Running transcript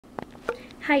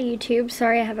Hi YouTube,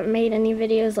 sorry I haven't made any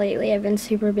videos lately. I've been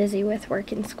super busy with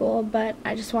work and school, but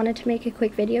I just wanted to make a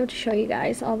quick video to show you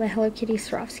guys all the Hello Kitty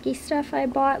Swarovski stuff I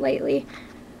bought lately.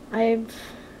 I've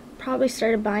probably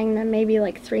started buying them maybe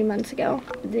like 3 months ago.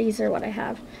 These are what I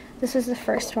have. This is the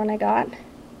first one I got.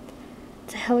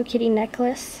 It's a Hello Kitty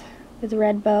necklace with a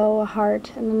red bow, a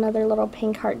heart, and another little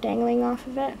pink heart dangling off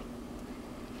of it.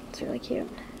 It's really cute.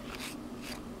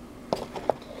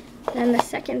 Then the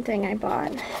second thing I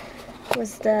bought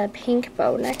was the pink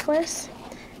bow necklace,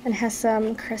 and has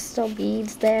some crystal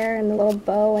beads there and the little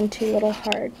bow and 2 little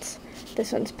hearts.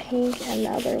 This one's pink and the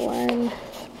other one,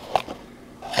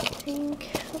 I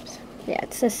think, oops. Yeah,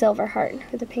 it's a silver heart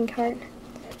with a pink heart.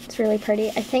 It's really pretty.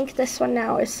 I think this one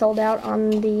now is sold out on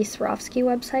the Swarovski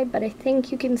website, but I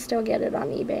think you can still get it on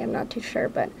eBay. I'm not too sure,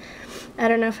 but I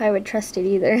don't know if I would trust it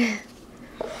either.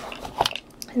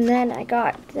 And then I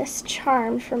got this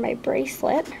charm for my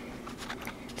bracelet.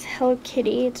 Hello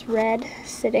Kitty. It's red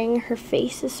sitting. Her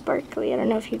face is sparkly. I don't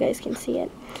know if you guys can see it.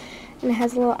 And it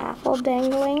has a little apple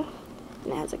dangling.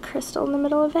 And it has a crystal in the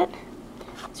middle of it.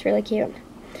 It's really cute.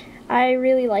 I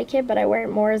really like it, but I wear it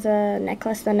more as a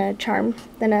necklace than a charm,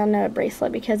 than on a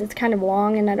bracelet, because it's kind of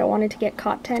long and I don't want it to get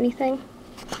caught to anything.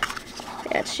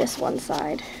 Yeah, it's just one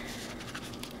side.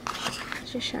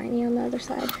 It's just shiny on the other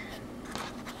side.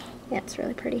 Yeah, it's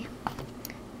really pretty.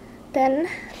 Then,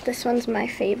 this one's my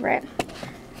favorite.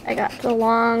 I got the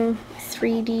long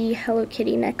 3D Hello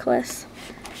Kitty necklace,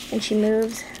 and she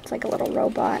moves. It's like a little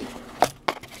robot.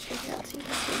 Shake it out so you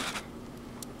can see.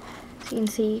 So you can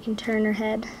see, you can turn her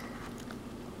head.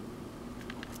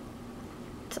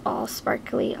 It's all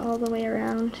sparkly all the way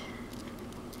around.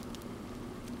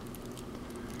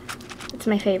 It's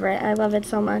my favorite. I love it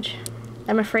so much.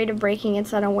 I'm afraid of breaking it,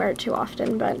 so I don't wear it too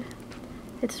often, but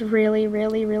it's really,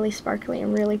 really, really sparkly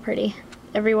and really pretty.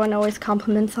 Everyone always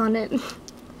compliments on it.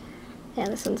 Yeah,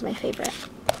 this one's my favorite.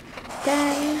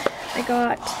 Then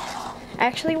I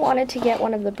actually wanted to get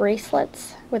one of the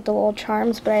bracelets with the little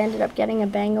charms, but I ended up getting a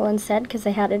bangle instead because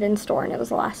they had it in store and it was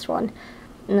the last one.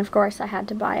 And of course I had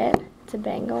to buy it. It's a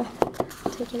bangle.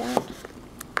 I'll take it out.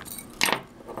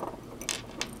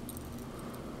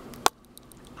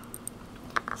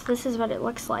 So this is what it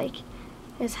looks like.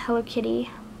 It's Hello Kitty,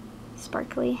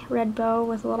 sparkly red bow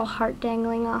with a little heart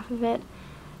dangling off of it,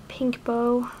 pink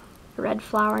bow, a red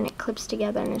flower, and it clips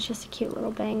together, and it's just a cute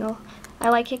little bangle. I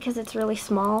like it because it's really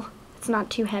small. It's not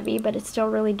too heavy, but it's still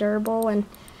really durable, and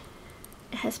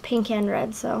it has pink and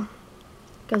red, so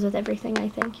it goes with everything, I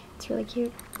think. It's really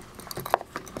cute.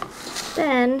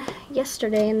 Then,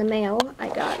 yesterday in the mail, I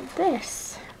got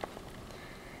this.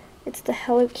 It's the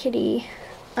Hello Kitty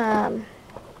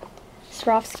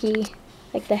Swarovski,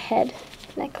 like the head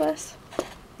necklace,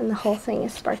 and the whole thing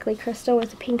is sparkly crystal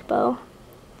with a pink bow.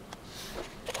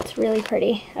 It's really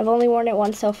pretty. I've only worn it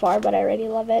once so far, but I already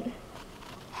love it.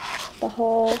 The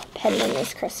whole pendant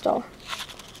is crystal,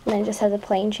 and then it just has a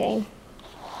plain chain.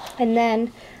 And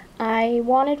then I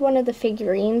wanted one of the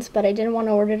figurines, but I didn't want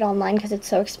to order it online because it's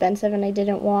so expensive, and I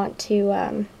didn't want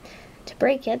to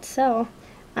break it. So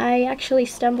I actually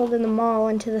stumbled in the mall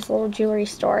into this little jewelry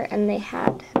store, and they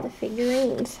had the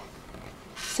figurines.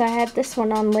 So I had this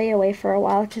one on layaway for a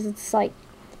while because it's like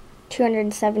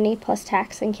 $270 plus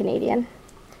tax in Canadian.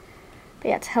 But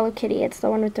yeah, it's Hello Kitty. It's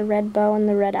the one with the red bow and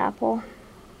the red apple.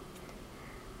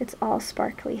 It's all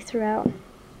sparkly throughout.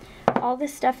 All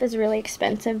this stuff is really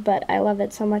expensive, but I love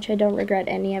it so much I don't regret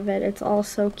any of it. It's all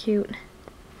so cute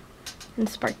and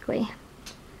sparkly.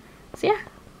 So yeah,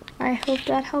 I hope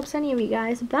that helps any of you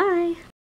guys. Bye!